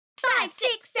5,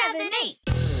 6, 7, 8.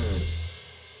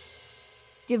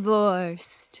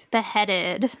 Divorced.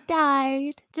 Beheaded.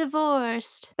 Died.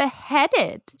 Divorced.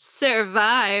 Beheaded.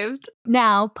 Survived.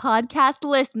 Now, podcast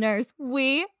listeners,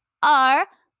 we are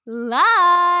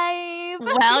live.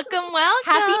 Welcome.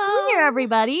 Happy New Year,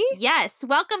 everybody. Yes,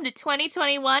 welcome to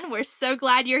 2021. We're so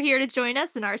glad you're here to join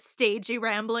us in our stagey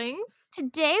ramblings.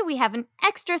 Today, we have an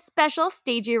extra special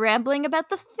stagey rambling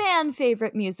about the fan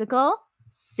favorite musical,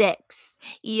 Six.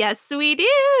 Yes, we do.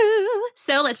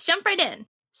 So let's jump right in.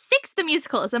 Six the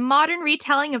Musical is a modern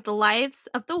retelling of the lives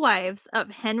of the wives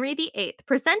of Henry VIII,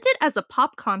 presented as a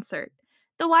pop concert.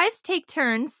 The wives take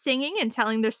turns singing and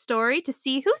telling their story to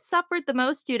see who suffered the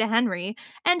most due to Henry,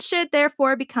 and should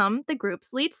therefore become the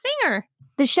group's lead singer.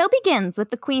 The show begins with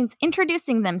the queens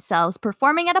introducing themselves,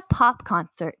 performing at a pop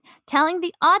concert, telling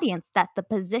the audience that the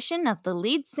position of the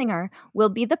lead singer will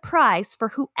be the prize for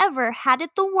whoever had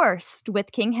it the worst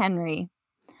with King Henry.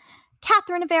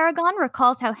 Catherine of Aragon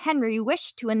recalls how Henry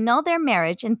wished to annul their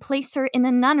marriage and place her in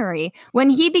a nunnery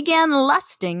when he began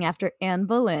lusting after Anne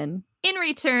Boleyn. In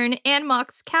return, Anne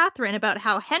mocks Catherine about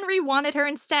how Henry wanted her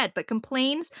instead, but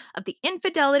complains of the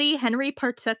infidelity Henry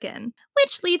partook in,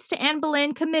 which leads to Anne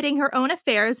Boleyn committing her own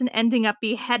affairs and ending up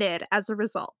beheaded as a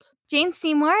result. Jane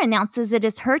Seymour announces it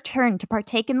is her turn to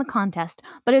partake in the contest,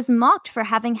 but is mocked for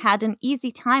having had an easy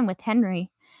time with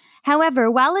Henry. However,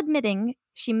 while admitting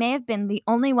she may have been the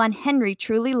only one Henry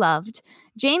truly loved,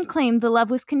 Jane claimed the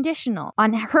love was conditional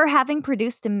on her having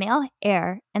produced a male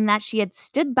heir and that she had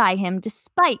stood by him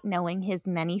despite knowing his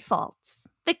many faults.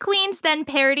 The queens then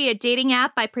parody a dating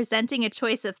app by presenting a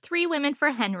choice of 3 women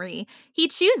for Henry. He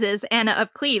chooses Anna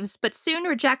of Cleves, but soon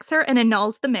rejects her and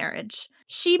annuls the marriage.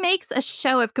 She makes a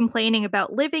show of complaining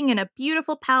about living in a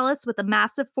beautiful palace with a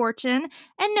massive fortune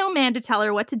and no man to tell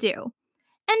her what to do,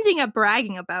 ending up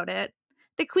bragging about it.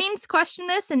 The queens question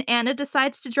this, and Anna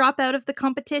decides to drop out of the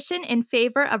competition in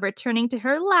favor of returning to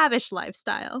her lavish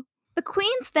lifestyle. The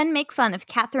queens then make fun of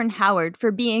Catherine Howard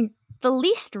for being the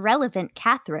least relevant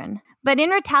Catherine, but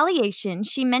in retaliation,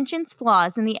 she mentions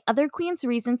flaws in the other queen's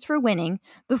reasons for winning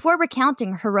before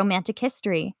recounting her romantic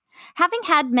history. Having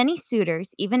had many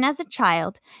suitors, even as a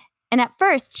child, and at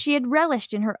first she had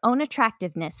relished in her own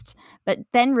attractiveness, but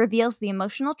then reveals the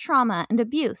emotional trauma and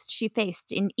abuse she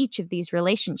faced in each of these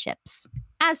relationships.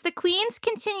 As the queens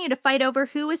continue to fight over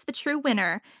who is the true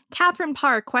winner, Catherine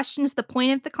Parr questions the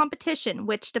point of the competition,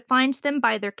 which defines them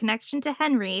by their connection to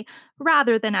Henry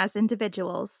rather than as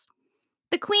individuals.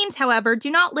 The queens, however,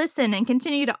 do not listen and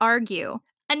continue to argue.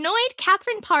 Annoyed,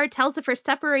 Catherine Parr tells of her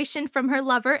separation from her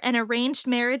lover and arranged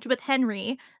marriage with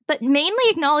Henry, but mainly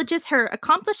acknowledges her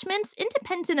accomplishments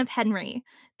independent of Henry.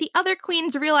 The other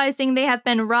queens, realizing they have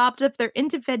been robbed of their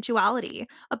individuality,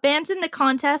 abandon the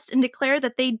contest and declare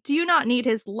that they do not need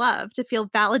his love to feel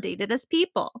validated as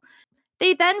people.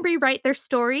 They then rewrite their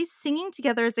stories, singing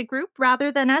together as a group rather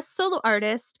than as solo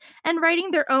artists, and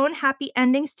writing their own happy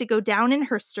endings to go down in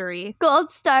history.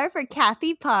 Gold star for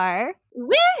Kathy Parr.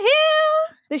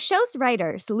 Woohoo! The show's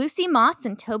writers, Lucy Moss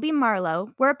and Toby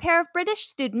Marlowe, were a pair of British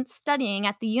students studying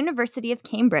at the University of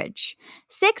Cambridge.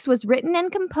 Six was written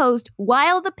and composed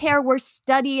while the pair were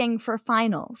studying for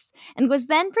finals, and was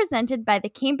then presented by the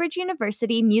Cambridge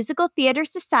University Musical Theatre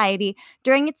Society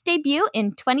during its debut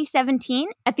in 2017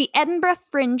 at the Edinburgh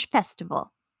Fringe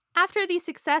Festival. After the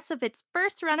success of its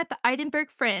first run at the Edinburgh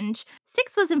Fringe,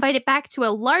 Six was invited back to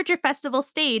a larger festival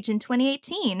stage in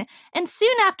 2018, and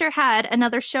soon after had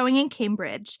another showing in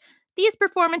Cambridge. These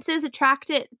performances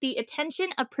attracted the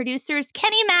attention of producers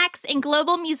Kenny Max and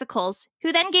Global Musicals,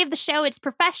 who then gave the show its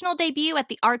professional debut at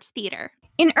the Arts Theatre.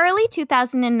 In early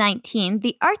 2019,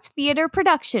 the Arts Theatre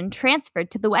production transferred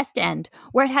to the West End,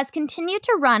 where it has continued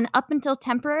to run up until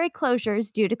temporary closures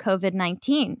due to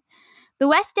COVID-19. The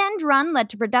West End run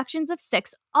led to productions of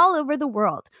Six all over the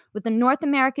world, with a North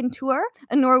American tour,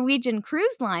 a Norwegian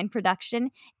cruise line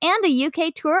production, and a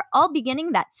UK tour all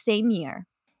beginning that same year.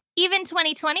 Even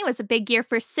 2020 was a big year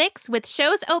for Six, with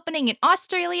shows opening in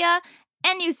Australia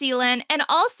and New Zealand, and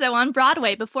also on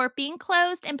Broadway before being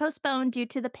closed and postponed due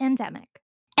to the pandemic.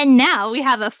 And now we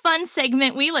have a fun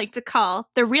segment we like to call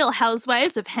The Real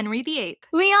Housewives of Henry VIII.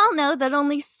 We all know that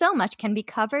only so much can be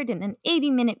covered in an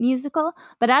 80-minute musical,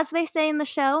 but as they say in the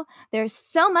show, there's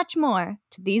so much more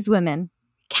to these women.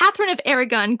 Catherine of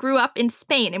Aragon grew up in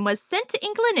Spain and was sent to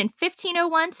England in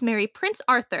 1501 to marry Prince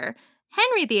Arthur,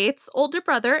 Henry VIII's older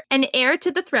brother and heir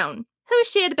to the throne, who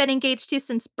she had been engaged to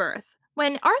since birth.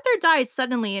 When Arthur died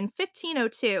suddenly in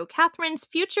 1502, Catherine's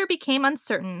future became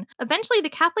uncertain. Eventually, the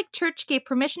Catholic Church gave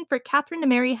permission for Catherine to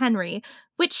marry Henry,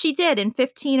 which she did in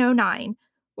 1509,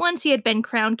 once he had been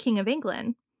crowned King of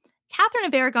England. Catherine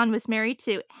of Aragon was married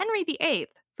to Henry VIII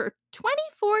for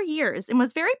 24 years and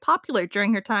was very popular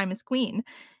during her time as queen.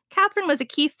 Catherine was a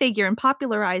key figure in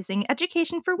popularizing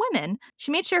education for women.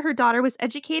 She made sure her daughter was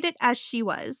educated as she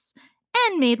was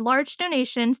and made large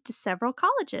donations to several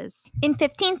colleges. In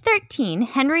 1513,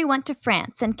 Henry went to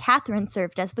France and Catherine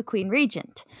served as the Queen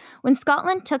Regent. When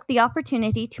Scotland took the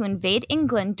opportunity to invade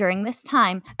England during this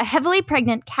time, a heavily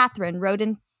pregnant Catherine rode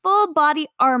in full body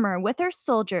armor with her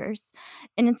soldiers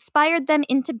and inspired them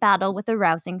into battle with a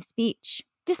rousing speech.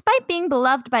 Despite being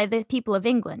beloved by the people of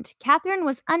England, Catherine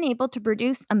was unable to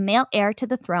produce a male heir to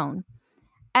the throne.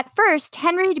 At first,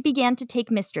 Henry began to take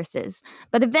mistresses,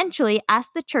 but eventually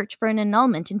asked the church for an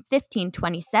annulment in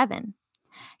 1527.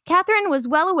 Catherine was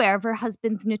well aware of her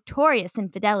husband's notorious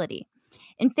infidelity.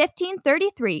 In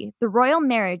 1533, the royal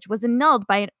marriage was annulled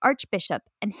by an archbishop,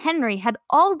 and Henry had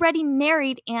already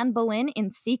married Anne Boleyn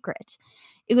in secret.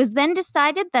 It was then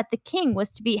decided that the king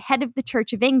was to be head of the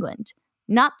Church of England,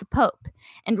 not the Pope,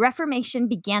 and Reformation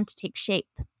began to take shape.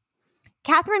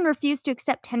 Catherine refused to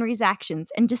accept Henry's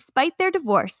actions, and despite their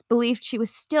divorce, believed she was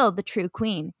still the true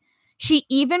queen. She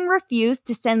even refused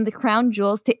to send the crown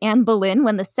jewels to Anne Boleyn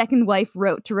when the second wife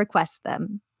wrote to request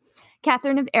them.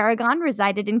 Catherine of Aragon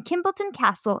resided in Kimbolton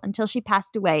Castle until she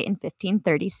passed away in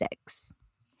 1536.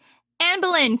 Anne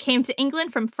Boleyn came to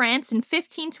England from France in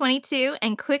 1522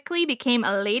 and quickly became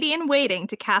a lady-in-waiting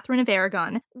to Catherine of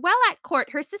Aragon. While at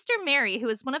court, her sister Mary, who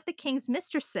was one of the king's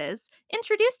mistresses,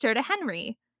 introduced her to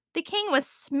Henry. The king was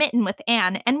smitten with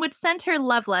Anne and would send her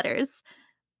love letters.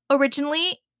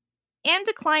 Originally, Anne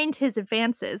declined his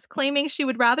advances, claiming she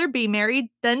would rather be married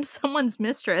than someone's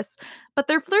mistress, but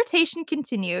their flirtation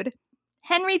continued.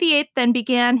 Henry VIII then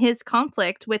began his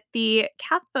conflict with the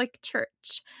Catholic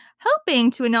Church,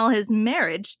 hoping to annul his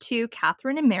marriage to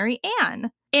Catherine and Mary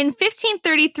Anne. In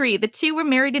 1533, the two were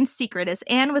married in secret as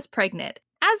Anne was pregnant.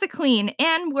 As a queen,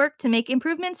 Anne worked to make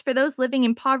improvements for those living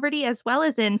in poverty as well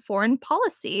as in foreign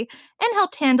policy and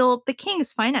helped handle the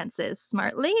king's finances.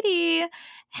 Smart lady.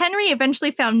 Henry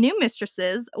eventually found new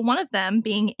mistresses, one of them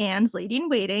being Anne's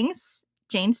lady-in-waiting,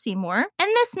 Jane Seymour, and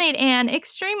this made Anne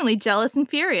extremely jealous and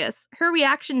furious. Her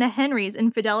reaction to Henry's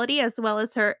infidelity as well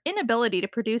as her inability to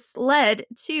produce led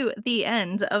to the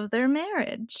end of their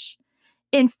marriage.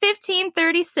 In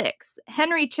 1536,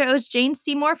 Henry chose Jane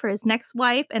Seymour for his next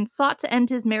wife and sought to end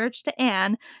his marriage to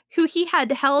Anne, who he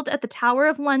had held at the Tower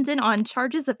of London on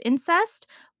charges of incest,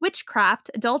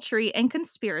 witchcraft, adultery, and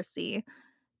conspiracy.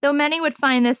 Though many would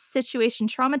find this situation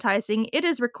traumatizing, it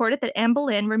is recorded that Anne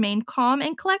Boleyn remained calm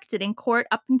and collected in court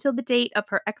up until the date of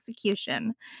her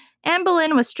execution. Anne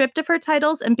Boleyn was stripped of her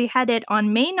titles and beheaded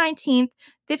on May 19th,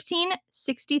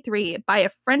 1563 by a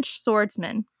French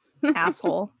swordsman.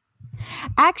 Asshole.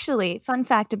 Actually, fun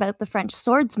fact about the French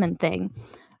swordsman thing,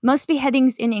 most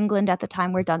beheadings in England at the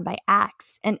time were done by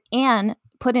axe, and Anne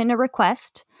put in a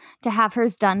request to have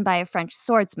hers done by a French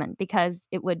swordsman because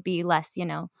it would be less,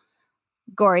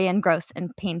 gory and gross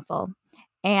and painful.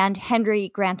 And Henry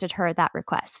granted her that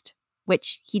request,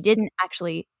 which he didn't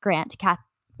actually grant.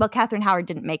 Catherine Howard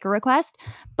didn't make a request,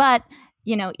 but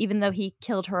even though he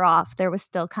killed her off, there was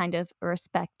still kind of a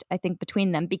respect, I think,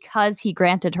 between them because he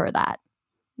granted her that.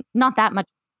 Not that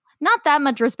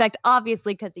much respect,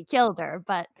 obviously, because he killed her,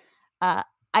 but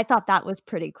I thought that was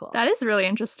pretty cool. That is really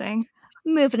interesting.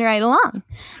 Moving right along.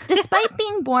 Despite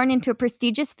being born into a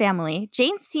prestigious family,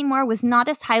 Jane Seymour was not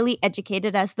as highly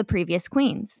educated as the previous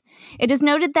queens. It is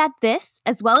noted that this,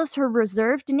 as well as her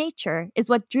reserved nature, is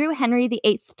what drew Henry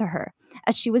VIII to her,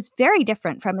 as she was very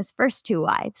different from his first two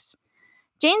wives.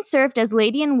 Jane served as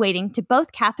lady-in-waiting to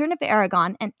both Catherine of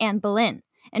Aragon and Anne Boleyn,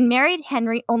 and married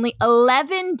Henry only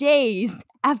 11 days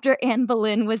after Anne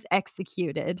Boleyn was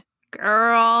executed.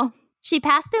 Girl. She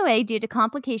passed away due to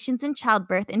complications in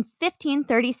childbirth in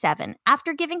 1537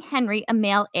 after giving Henry a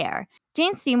male heir.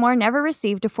 Jane Seymour never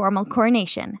received a formal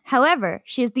coronation. However,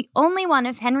 she is the only one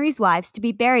of Henry's wives to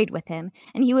be buried with him,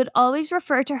 and he would always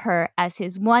refer to her as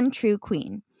his one true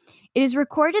queen. It is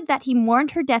recorded that he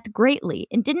mourned her death greatly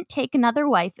and didn't take another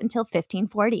wife until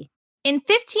 1540. In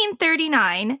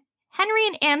 1539, Henry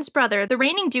and Anne's brother, the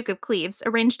reigning Duke of Cleves,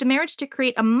 arranged a marriage to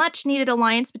create a much-needed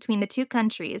alliance between the two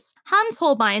countries. Hans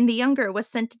Holbein the Younger was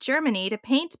sent to Germany to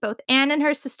paint both Anne and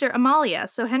her sister Amalia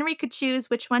so Henry could choose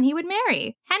which one he would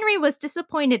marry. Henry was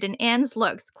disappointed in Anne's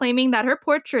looks, claiming that her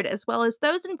portrait, as well as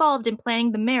those involved in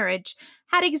planning the marriage,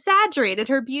 had exaggerated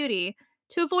her beauty.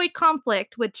 To avoid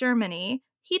conflict with Germany,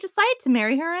 he decided to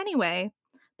marry her anyway.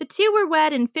 The two were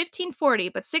wed in 1540,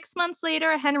 but 6 months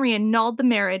later, Henry annulled the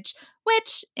marriage,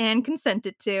 which Anne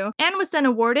consented to. Anne was then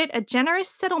awarded a generous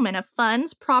settlement of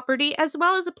funds, property, as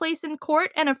well as a place in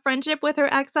court and a friendship with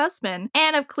her ex-husband.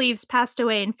 Anne of Cleves passed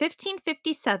away in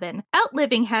 1557,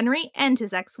 outliving Henry and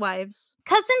his ex-wives.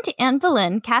 Cousin to Anne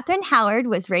Boleyn, Catherine Howard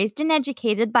was raised and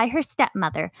educated by her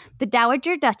stepmother, the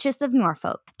Dowager Duchess of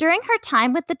Norfolk. During her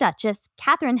time with the Duchess,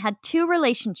 Catherine had two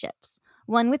relationships,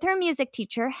 one with her music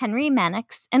teacher, Henry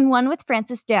Manox, and one with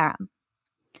Francis Dereham.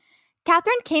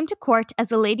 Catherine came to court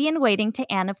as a lady-in-waiting to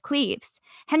Anne of Cleves.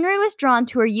 Henry was drawn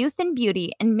to her youth and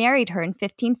beauty and married her in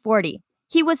 1540.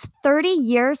 He was 30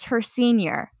 years her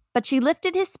senior, but she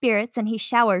lifted his spirits and he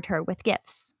showered her with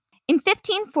gifts. In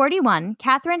 1541,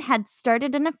 Catherine had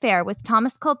started an affair with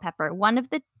Thomas Culpeper, one of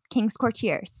the king's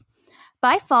courtiers.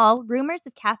 By fall, rumors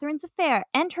of Catherine's affair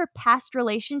and her past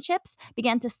relationships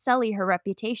began to sully her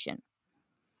reputation.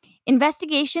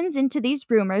 Investigations into these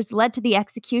rumors led to the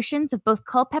executions of both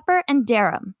Culpeper and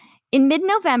Dereham. In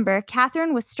mid-November,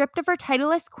 Catherine was stripped of her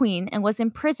title as queen and was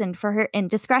imprisoned for her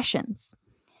indiscretions.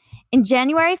 In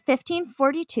January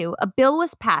 1542, a bill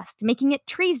was passed making it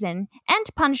treason and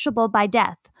punishable by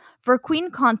death for a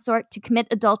queen consort to commit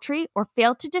adultery or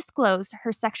fail to disclose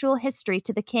her sexual history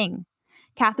to the king.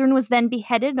 Catherine was then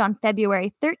beheaded on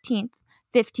February 13th,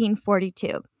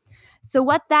 1542. So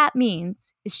what that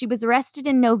means is she was arrested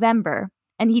in November,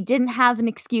 and he didn't have an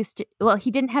excuse he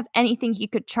didn't have anything he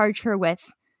could charge her with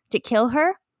to kill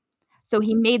her. So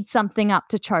he made something up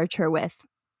to charge her with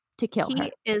to kill her.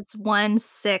 He is one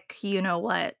sick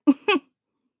you-know-what.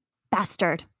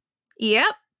 Bastard.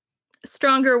 Yep.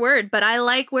 Stronger word, but I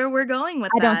like where we're going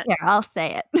with that. I don't care. I'll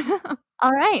say it.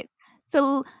 All right.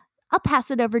 So I'll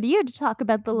pass it over to you to talk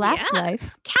about the last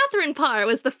wife. Catherine Parr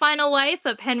was the final wife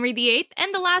of Henry VIII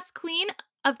and the last queen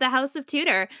of the House of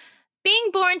Tudor. Being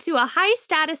born to a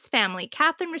high-status family,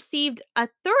 Catherine received a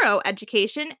thorough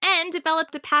education and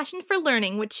developed a passion for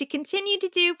learning, which she continued to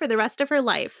do for the rest of her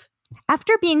life.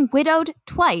 After being widowed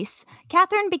twice,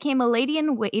 Catherine became a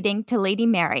lady-in-waiting to Lady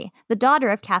Mary, the daughter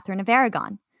of Catherine of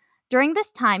Aragon. During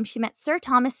this time, she met Sir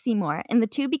Thomas Seymour, and the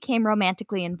two became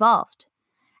romantically involved.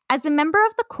 As a member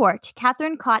of the court,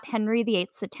 Catherine caught Henry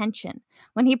VIII's attention.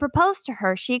 When he proposed to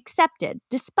her, she accepted,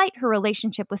 despite her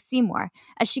relationship with Seymour,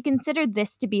 as she considered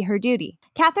this to be her duty.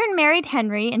 Catherine married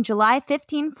Henry in July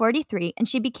 1543, and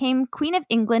she became Queen of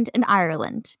England and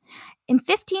Ireland. In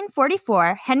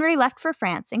 1544, Henry left for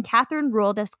France, and Catherine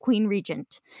ruled as Queen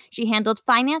Regent. She handled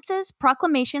finances,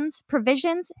 proclamations,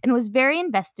 provisions, and was very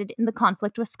invested in the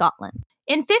conflict with Scotland.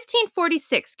 In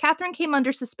 1546, Catherine came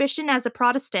under suspicion as a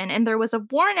Protestant, and there was a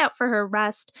warrant out for her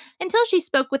arrest until she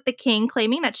spoke with the king,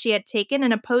 claiming that she had taken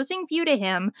an opposing view to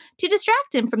him to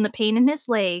distract him from the pain in his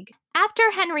leg.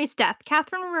 After Henry's death,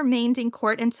 Catherine remained in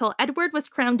court until Edward was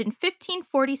crowned in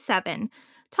 1547.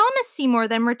 Thomas Seymour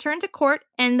then returned to court,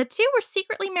 and the two were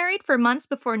secretly married for months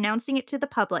before announcing it to the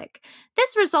public.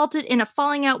 This resulted in a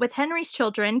falling out with Henry's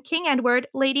children, King Edward,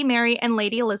 Lady Mary, and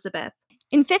Lady Elizabeth.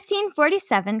 In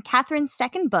 1547, Catherine's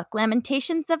second book,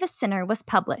 Lamentations of a Sinner, was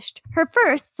published. Her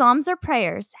first, Psalms or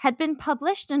Prayers, had been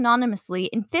published anonymously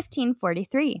in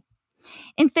 1543.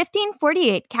 In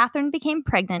 1548, Catherine became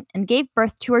pregnant and gave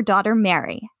birth to her daughter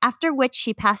Mary, after which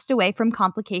she passed away from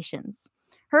complications.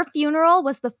 Her funeral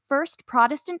was the first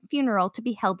Protestant funeral to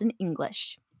be held in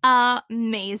English.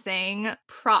 Amazing.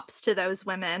 Props to those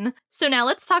women. So now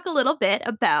let's talk a little bit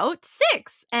about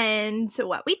Six and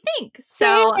what we think.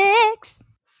 Six!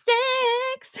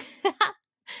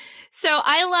 So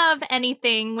I love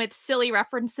anything with silly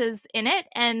references in it,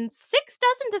 and Six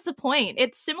doesn't disappoint.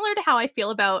 It's similar to how I feel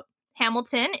about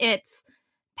Hamilton. It's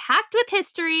packed with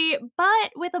history,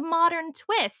 but with a modern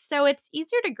twist, so it's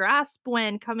easier to grasp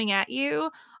when coming at you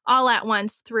all at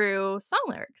once through song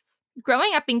lyrics.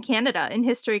 Growing up in Canada in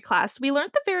history class, we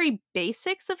learned the very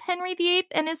basics of Henry VIII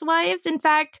and his wives. In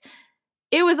fact,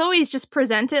 it was always just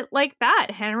presented like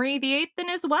that, Henry VIII and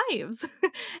his wives.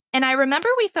 And I remember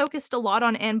we focused a lot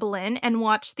on Anne Boleyn and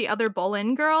watched the other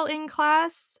Boleyn girl in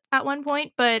class at one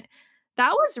point, but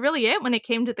that was really it when it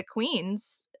came to the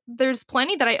queens. There's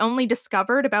plenty that I only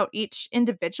discovered about each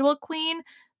individual queen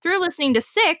through listening to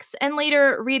Six and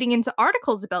later reading into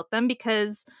articles about them,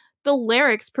 because the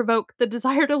lyrics provoke the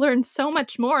desire to learn so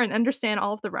much more and understand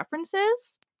all of the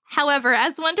references. However,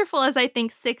 as wonderful as I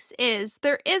think Six is,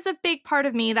 there is a big part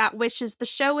of me that wishes the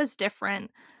show was different.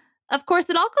 Of course,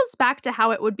 it all goes back to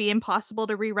how it would be impossible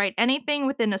to rewrite anything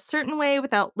within a certain way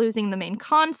without losing the main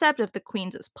concept of the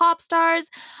queens as pop stars,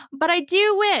 but I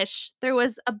do wish there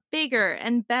was a bigger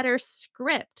and better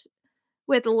script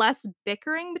with less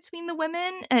bickering between the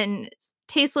women and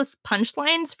tasteless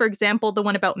punchlines. For example, the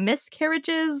one about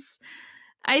miscarriages.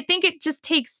 I think it just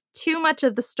takes too much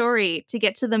of the story to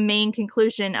get to the main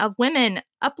conclusion of women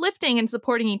uplifting and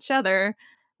supporting each other.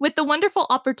 With the wonderful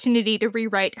opportunity to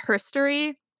rewrite her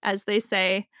story, as they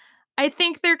say, I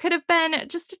think there could have been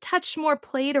just a touch more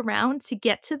played around to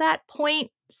get to that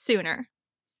point sooner.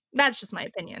 That's just my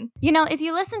opinion. You know, if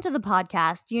you listen to the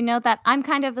podcast, you know that I'm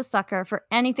kind of a sucker for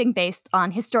anything based on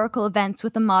historical events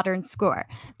with a modern score.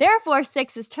 Therefore,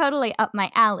 Six is totally up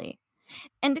my alley.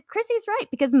 And Chrissy's right,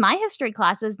 because my history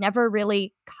classes never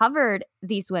really covered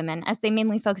these women, as they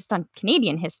mainly focused on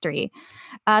Canadian history.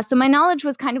 So my knowledge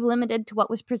was kind of limited to what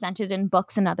was presented in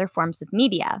books and other forms of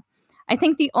media. I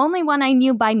think the only one I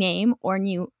knew by name or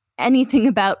knew anything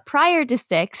about prior to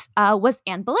Six was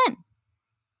Anne Boleyn.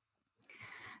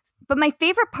 But my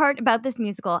favorite part about this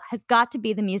musical has got to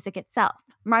be the music itself.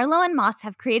 Marlowe and Moss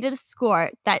have created a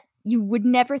score that you would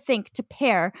never think to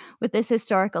pair with this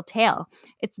historical tale.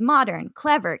 It's modern,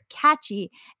 clever,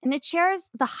 catchy, and it shares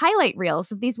the highlight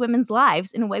reels of these women's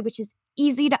lives in a way which is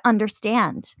easy to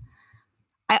understand.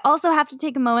 I also have to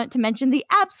take a moment to mention the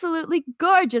absolutely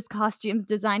gorgeous costumes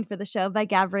designed for the show by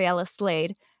Gabriella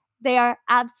Slade. They are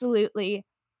absolutely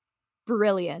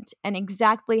brilliant and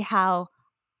exactly how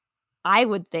I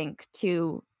would think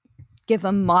to give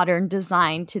a modern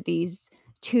design to these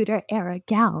Tudor era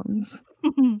gowns.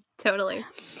 Totally.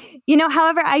 You know,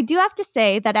 however, I do have to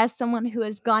say that as someone who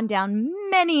has gone down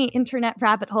many internet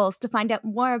rabbit holes to find out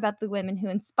more about the women who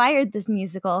inspired this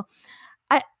musical,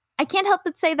 I can't help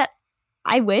but say that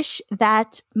I wish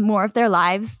that more of their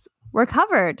lives were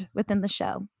covered within the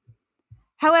show.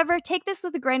 However, take this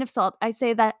with a grain of salt. I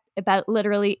say that about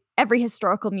literally every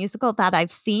historical musical that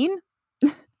I've seen.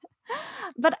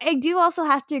 But I do also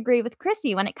have to agree with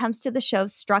Chrissy when it comes to the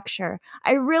show's structure.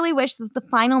 I really wish that the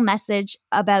final message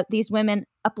about these women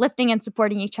uplifting and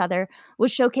supporting each other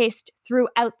was showcased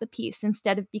throughout the piece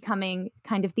instead of becoming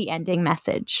kind of the ending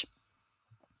message.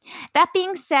 That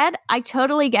being said, I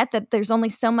totally get that there's only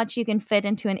so much you can fit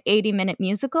into an 80-minute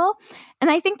musical,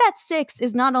 and I think that Six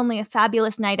is not only a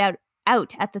fabulous night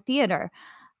out at the theater.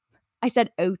 I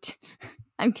said out.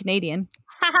 I'm Canadian.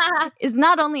 Is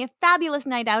not only a fabulous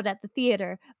night out at the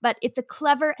theater, but it's a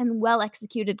clever and well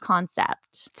executed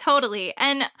concept. Totally.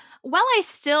 And while I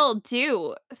still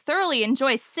do thoroughly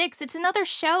enjoy Six, it's another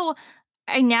show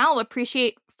I now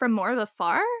appreciate from more of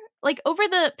afar. Like over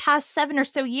the past 7 or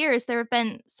so years, there have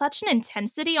been such an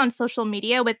intensity on social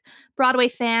media with Broadway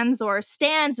fans or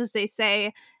stans, as they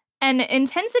say. And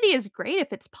intensity is great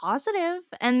if it's positive.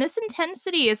 And this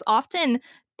intensity is often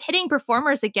pitting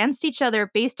performers against each other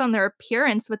based on their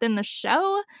appearance within the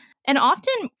show. And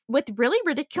often with really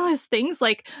ridiculous things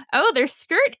like, oh, their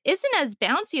skirt isn't as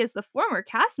bouncy as the former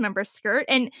cast member's skirt.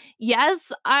 And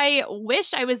yes, I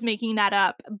wish I was making that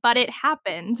up, but it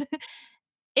happened.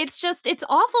 It's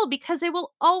awful because it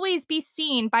will always be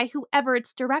seen by whoever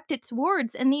it's directed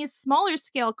towards, and these smaller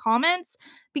scale comments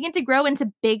begin to grow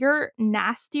into bigger,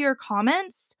 nastier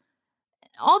comments.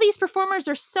 All these performers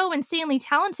are so insanely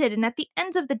talented, and at the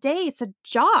end of the day, it's a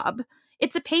job.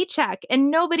 It's a paycheck,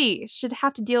 and nobody should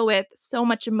have to deal with so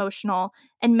much emotional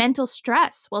and mental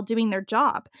stress while doing their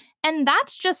job. And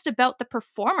that's just about the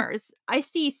performers. I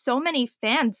see so many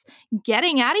fans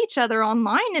getting at each other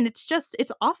online, and it's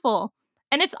awful.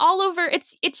 And it's all over.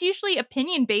 It's usually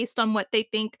opinion based on what they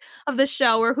think of the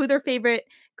show or who their favorite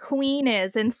queen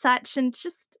is and such. And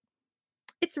just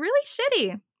it's really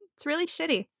shitty. It's really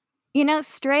shitty. You know,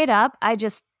 straight up, I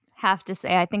just have to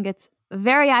say, I think it's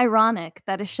very ironic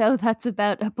that a show that's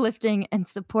about uplifting and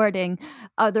supporting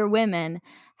other women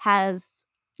has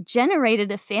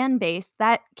generated a fan base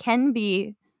that can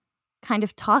be kind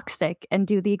of toxic and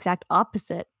do the exact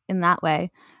opposite in that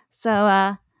way.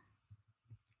 So,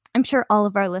 I'm sure all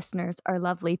of our listeners are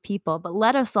lovely people, but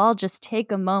let us all just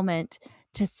take a moment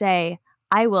to say,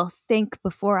 I will think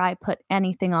before I put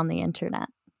anything on the internet.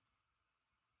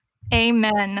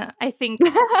 Amen. I think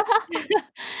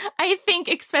I think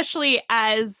especially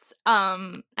as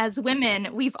women,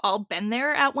 we've all been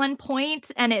there at one point,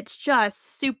 and it's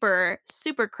just super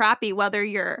super crappy whether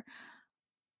you're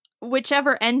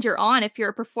whichever end you're on, if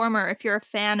you're a performer, if you're a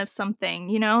fan of something,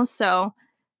 you know? So,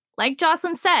 like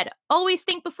Jocelyn said, always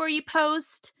think before you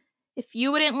post. If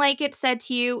you wouldn't like it said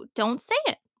to you, don't say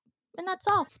it. And that's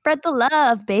all. Spread the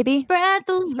love, baby. Spread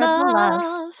the Spread the love.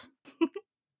 love.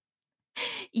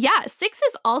 Yeah, Six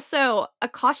is also a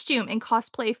costume and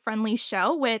cosplay friendly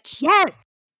show, which Yes.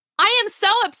 I am so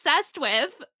obsessed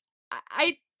with.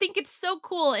 I think it's so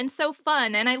cool and so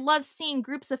fun. And I love seeing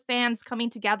groups of fans coming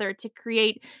together to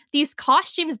create these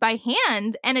costumes by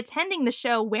hand and attending the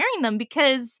show wearing them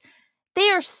because they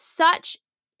are such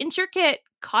intricate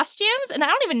costumes, and I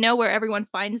don't even know where everyone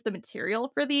finds the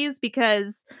material for these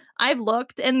because I've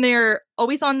looked and they're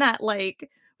always on that, like,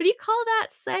 what do you call that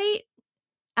site?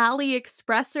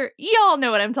 AliExpress, or y'all know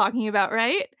what I'm talking about,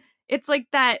 right? It's like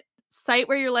that site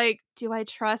where you're like, "Do I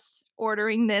trust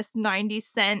ordering this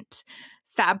 90-cent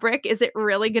fabric? Is it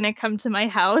really gonna come to my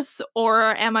house,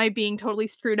 or am I being totally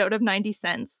screwed out of 90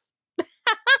 cents?" But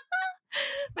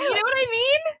you know what I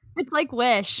mean? It's like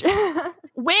Wish.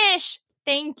 Wish!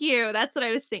 Thank you, that's what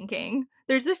I was thinking.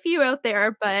 There's a few out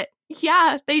there, but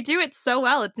yeah, they do it so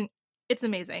well, it's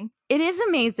amazing. It is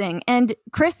amazing. And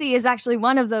Chrissy is actually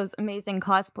one of those amazing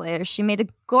cosplayers. She made a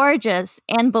gorgeous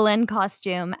Anne Boleyn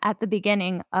costume at the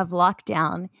beginning of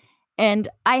lockdown. And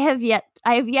I have yet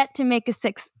to make a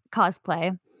 6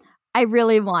 cosplay. I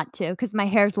really want to because my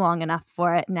hair's long enough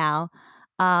for it now.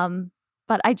 Um,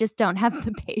 but I just don't have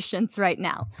the patience right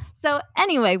now. So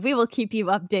anyway, we will keep you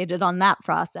updated on that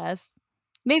process.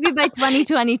 Maybe by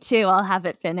 2022 I'll have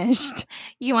it finished.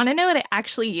 You wanna know what I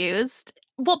actually used?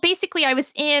 Well, basically, I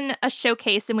was in a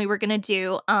showcase and we were gonna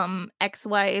do,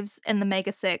 Ex-Wives and the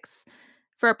Mega 6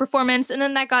 for a performance, and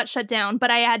then that got shut down,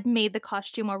 but I had made the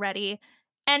costume already,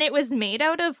 and it was made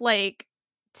out of, like,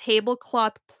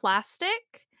 tablecloth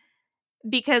plastic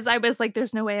because I was like,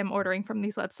 "There's no way I'm ordering from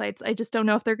these websites. I just don't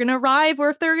know if they're gonna arrive or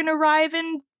if they're gonna arrive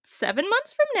in 7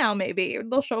 months from now, maybe.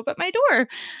 They'll show up at my door."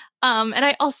 And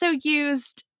I also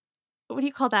used, what do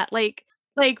you call that? Like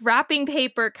wrapping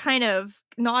paper, kind of,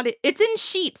 not it's in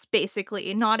sheets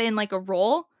basically, not in like a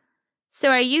roll.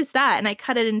 So I used that and I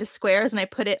cut it into squares and I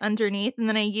put it underneath, and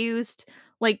then I used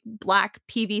like black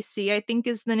PVC, I think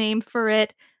is the name for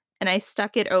it, and I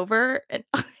stuck it over, and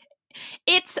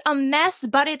it's a mess,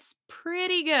 but it's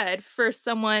pretty good for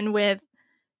someone with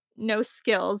no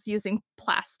skills using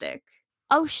plastic.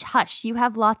 Oh, hush, you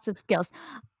have lots of skills.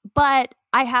 But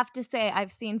I have to say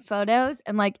I've seen photos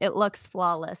and, like, it looks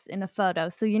flawless in a photo.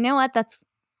 So you know what?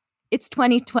 It's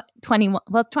 2021.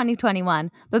 Well, it's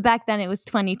 2021, but back then it was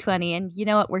 2020, and you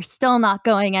know what? We're still not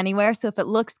going anywhere, so if it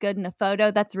looks good in a photo,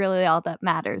 that's really all that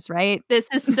matters, right? This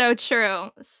is so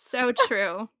true. So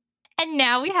true. And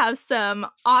now we have some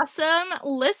awesome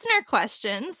listener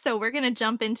questions. So we're going to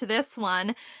jump into this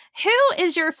one. Who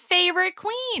is your favorite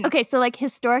queen? Okay, so, like,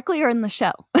 historically or in the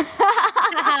show?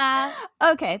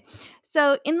 Okay,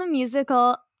 so in the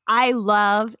musical, I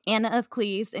love Anna of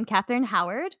Cleves and Catherine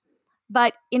Howard,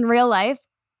 but in real life,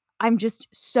 I'm just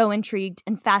so intrigued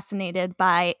and fascinated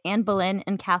by Anne Boleyn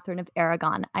and Catherine of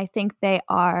Aragon. I think they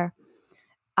are,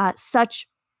 such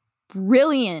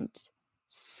brilliant,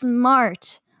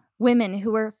 smart women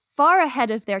who were far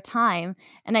ahead of their time,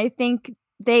 and I think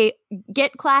they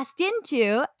get classed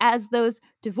into as those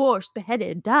divorced,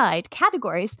 beheaded, died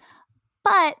categories,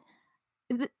 but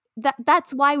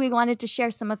that's why we wanted to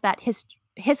share some of that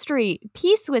history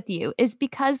piece with you, is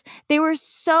because they were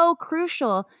so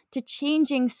crucial to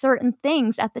changing certain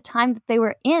things at the time that they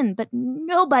were in, but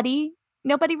nobody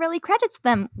really credits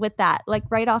them with that, like,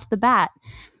 right off the bat.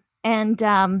 And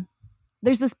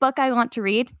there's this book I want to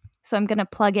read, so I'm going to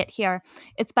plug it here.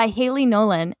 It's by Haley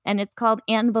Nolan, and it's called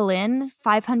Anne Boleyn,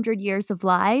 500 Years of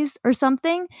Lies or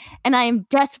something, and I am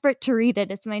desperate to read it.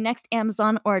 It's my next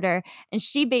Amazon order, and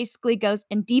she basically goes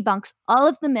and debunks all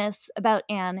of the myths about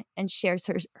Anne and shares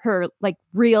her like,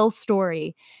 real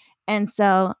story. And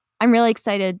so I'm really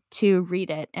excited to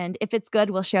read it, and if it's good,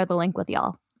 we'll share the link with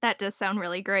y'all. That does sound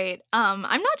really great. I'm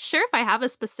not sure if I have a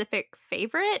specific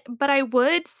favorite, but I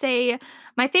would say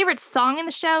my favorite song in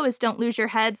the show is Don't Lose Your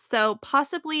Head, so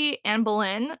possibly Anne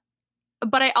Boleyn,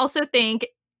 but I also think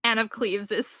Anne of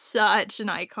Cleves is such an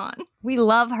icon. We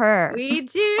love her. We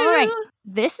do. All right,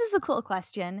 this is a cool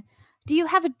question. Do you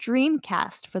have a dream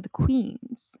cast for the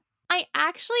queens? I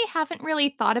actually haven't really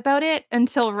thought about it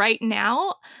until right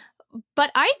now,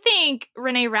 but I think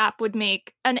Renee Rapp would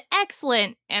make an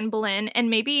excellent Anne Boleyn, and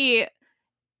maybe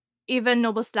even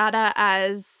Nobuslata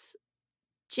as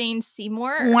Jane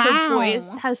Seymour. Her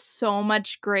voice Wow. has so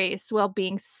much grace while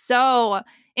being so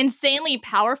insanely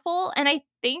powerful, and I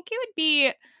think it would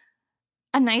be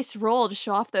a nice role to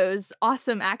show off those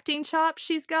awesome acting chops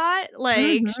she's got.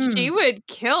 Like, she Mhm. would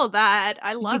kill that.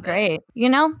 I She'd be love it. great. You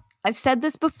know, I've said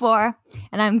this before,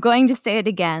 and I'm going to say it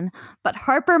again, but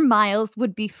Harper Miles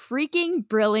would be freaking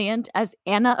brilliant as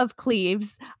Anna of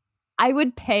Cleves. I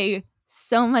would pay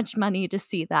so much money to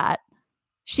see that.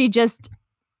 She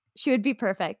would be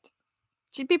perfect.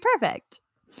 She'd be perfect.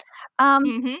 Um,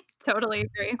 Mhm. Totally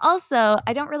agree. Also,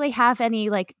 I don't really have any,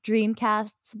 like, dream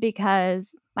casts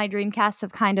because my dream casts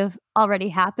have kind of already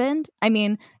happened. I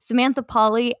mean, Samantha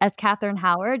Pauly as Catherine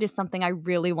Howard is something I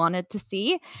really wanted to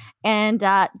see, and,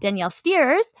 Danielle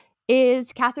Steers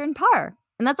is Catherine Parr,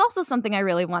 And that's also something I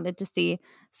really wanted to see.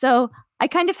 So I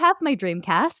kind of have my dream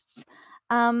casts.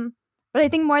 But I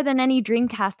think more than any dream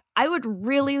cast, I would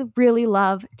really, really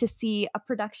love to see a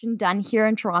production done here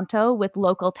in Toronto with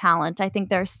local talent. I think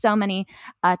there are so many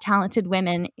talented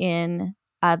women in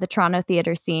the Toronto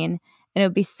theater scene, and it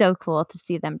would be so cool to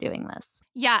see them doing this.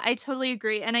 Yeah, I totally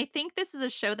agree. And I think this is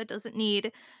a show that doesn't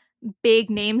need big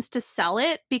names to sell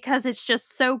it because it's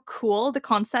just so cool, the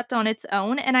concept on its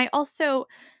own. And I also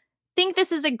think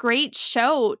this is a great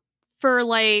show for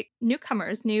like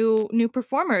newcomers, new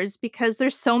performers because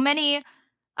there's so many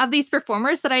of these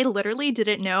performers that I literally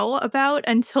didn't know about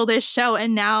until this show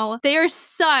and now they are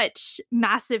such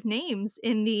massive names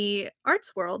in the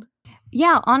arts world.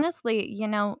 Yeah, honestly,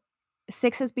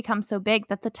 Six has become so big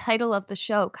that the title of the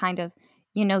show kind of,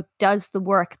 does the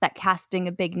work that casting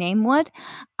a big name would.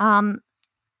 Um,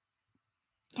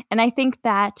 and I think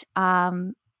that,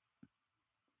 hold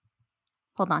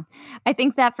on. I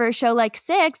think that for a show like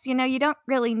Six, you don't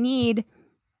really need,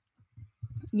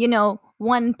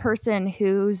 one person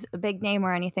who's a big name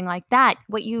or anything like that.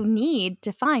 What you need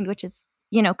to find, which is,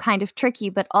 kind of tricky,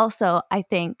 but also I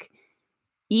think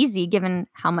easy given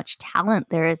how much talent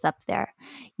there is up there.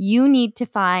 You need to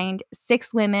find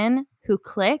 6 women who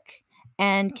click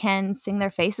and can sing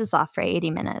their faces off for 80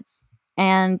 minutes.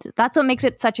 And that's what makes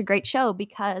it such a great show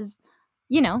because,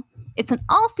 it's an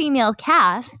all female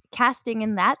cast. Casting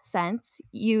in that sense,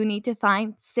 you need to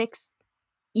find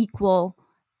equal,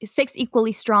 6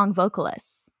 equally strong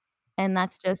vocalists. And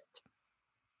that's just,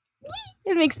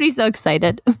 it makes me so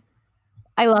excited.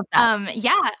 I love that.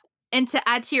 Yeah. And to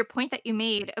add to your point that you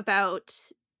made about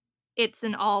it's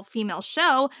an all female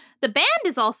show, the band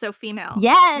is also female.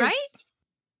 Yes. Right?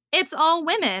 It's all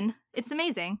women. It's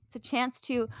amazing. It's a chance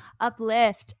to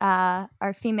uplift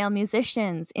our female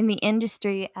musicians in the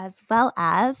industry as well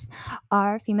as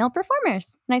our female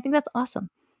performers. And I think that's awesome.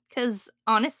 Because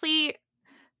honestly,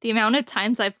 the amount of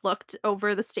times I've looked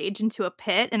over the stage into a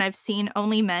pit and I've seen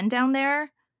only men down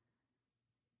there,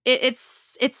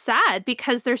 it's sad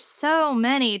because there's so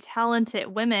many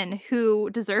talented women who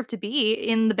deserve to be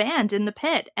in the band in the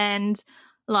pit, and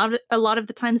a lot of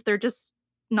the times they're just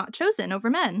not chosen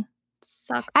over men.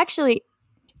 Sucks. Actually,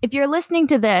 if you're listening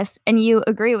to this and you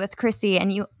agree with Chrissy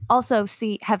and you also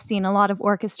have seen a lot of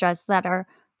orchestras that are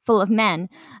full of men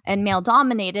and male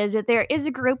dominated, there is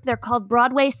a group, they're called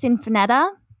Broadway Sinfonetta.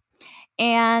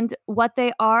 And what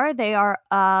they are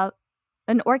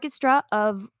an orchestra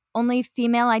of only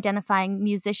female identifying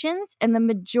musicians, and the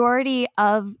majority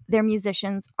of their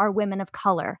musicians are women of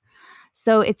color.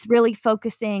 So it's really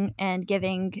focusing and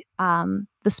giving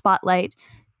the spotlight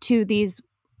to these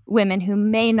women who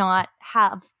may not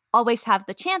always have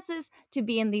the chances to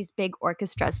be in these big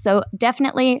orchestras. So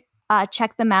definitely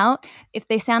check them out. If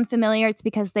they sound familiar, it's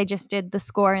because they just did the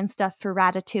score and stuff for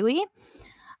Ratatouille.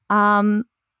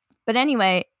 But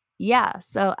anyway, yeah,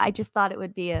 so I just thought it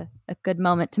would be a good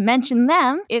moment to mention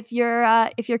them if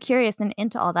you're curious and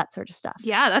into all that sort of stuff.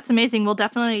 Yeah, that's amazing.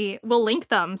 We'll link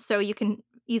them so you can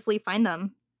easily find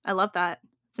them. I love that.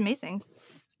 It's amazing.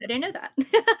 I didn't know that.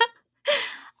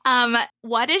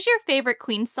 What is your favorite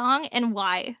Queen song and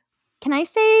why? Can I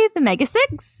say the Mega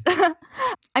Six?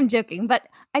 I'm joking, but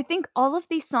I think all of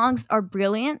these songs are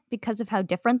brilliant because of how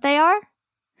different they are.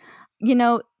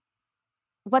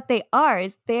 What they are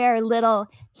is they're little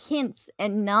hints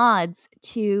and nods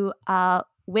to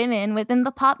women within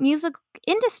the pop music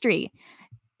industry,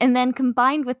 and then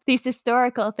combined with these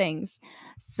historical things.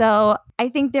 So I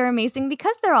think they're amazing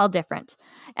because they're all different.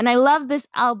 And I love this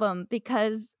album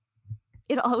because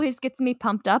it always gets me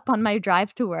pumped up on my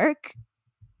drive to work.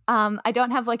 I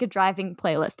don't have like a driving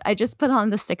playlist. I just put on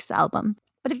the Six album.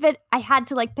 But if I had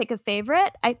to like pick a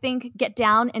favorite, I think Get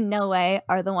Down and No Way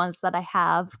are the ones that I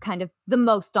have kind of the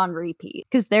most on repeat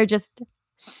because they're just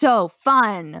so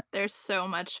fun. They're so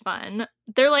much fun.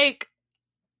 They're like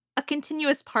a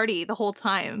continuous party the whole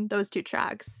time, those 2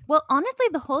 tracks. Well, honestly,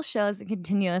 the whole show is a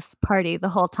continuous party the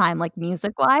whole time, like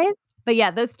music-wise. But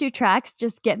yeah, those 2 tracks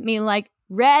just get me like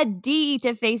ready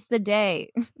to face the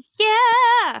day.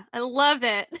 Yeah, I love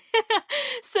it.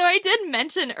 So I did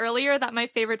mention earlier that my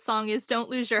favorite song is Don't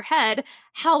Lose Your Head.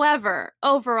 However,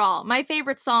 overall, my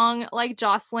favorite song, like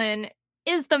Jocelyn,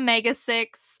 is the Mega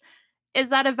Six. Is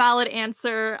that a valid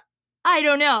answer? I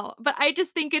don't know, but I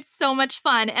just think it's so much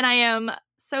fun, and I am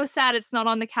so sad it's not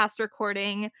on the cast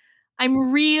recording.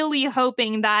 I'm really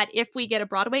hoping that if we get a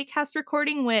Broadway cast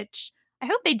recording, which I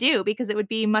hope they do because it would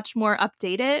be much more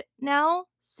updated now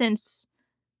since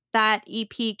that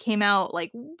EP came out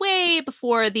like way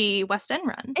before the West End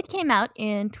run. It came out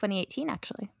in 2018,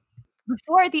 actually,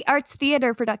 before the Arts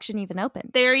Theater production even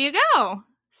opened. There you go.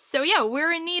 So yeah,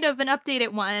 we're in need of an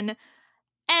updated one,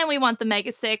 and we want the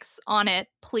Mega 6 on it,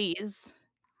 please.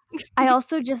 I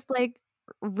also just, like,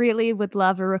 really would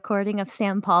love a recording of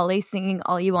Sam Polly singing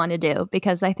All You Wanna Do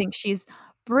because I think she's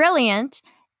brilliant,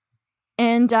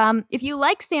 and, if you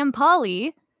like Sam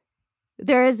Polly,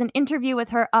 there is an interview with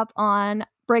her up on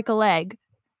Break a Leg,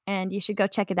 and you should go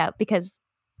check it out because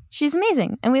she's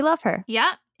amazing, and we love her.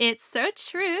 Yeah, it's so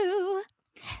true.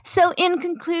 So in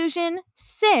conclusion,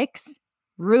 6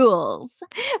 rules.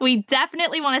 We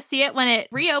definitely want to see it when it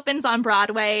reopens on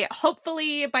Broadway.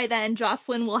 Hopefully by then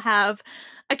Jocelyn will have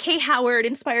a Kay Howard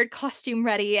inspired costume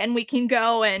ready and we can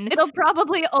go and It'll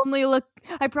probably only look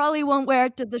I probably won't wear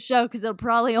it to the show because 'cause it'll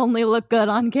probably only look good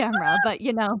on camera, but,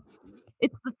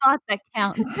 it's the thought that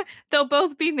counts. they'll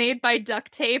both be made by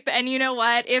duct tape. And you know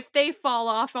what? If they fall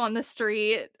off on the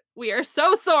street, we are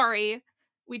so sorry.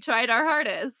 We tried our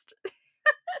hardest.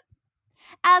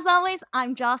 As always,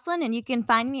 I'm Jocelyn, and you can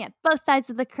find me at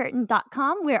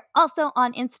bothsidesofthecurtain.com. We're also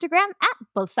on Instagram at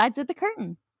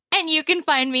bothsidesofthecurtain. And you can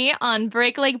find me on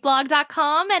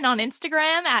breaklegblog.com and on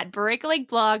Instagram at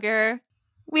breaklegblogger.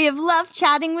 We have loved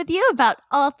chatting with you about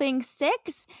all things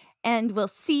 6, and we'll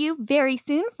see you very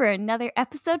soon for another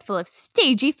episode full of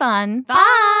stagey fun.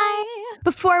 Bye!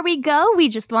 Before we go, we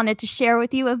just wanted to share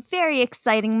with you a very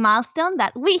exciting milestone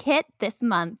that we hit this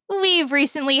month. We've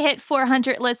recently hit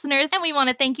 400 listeners, and we want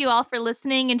to thank you all for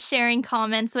listening and sharing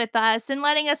comments with us and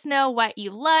letting us know what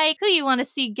you like, who you want to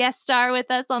see guest star with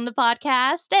us on the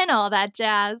podcast, and all that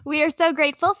jazz. We are so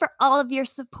grateful for all of your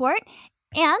support.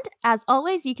 And as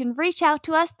always, you can reach out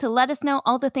to us to let us know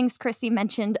all the things Chrissy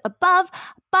mentioned above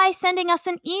by sending us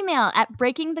an email at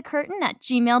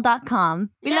breakingthecurtain@gmail.com.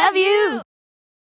 We love you!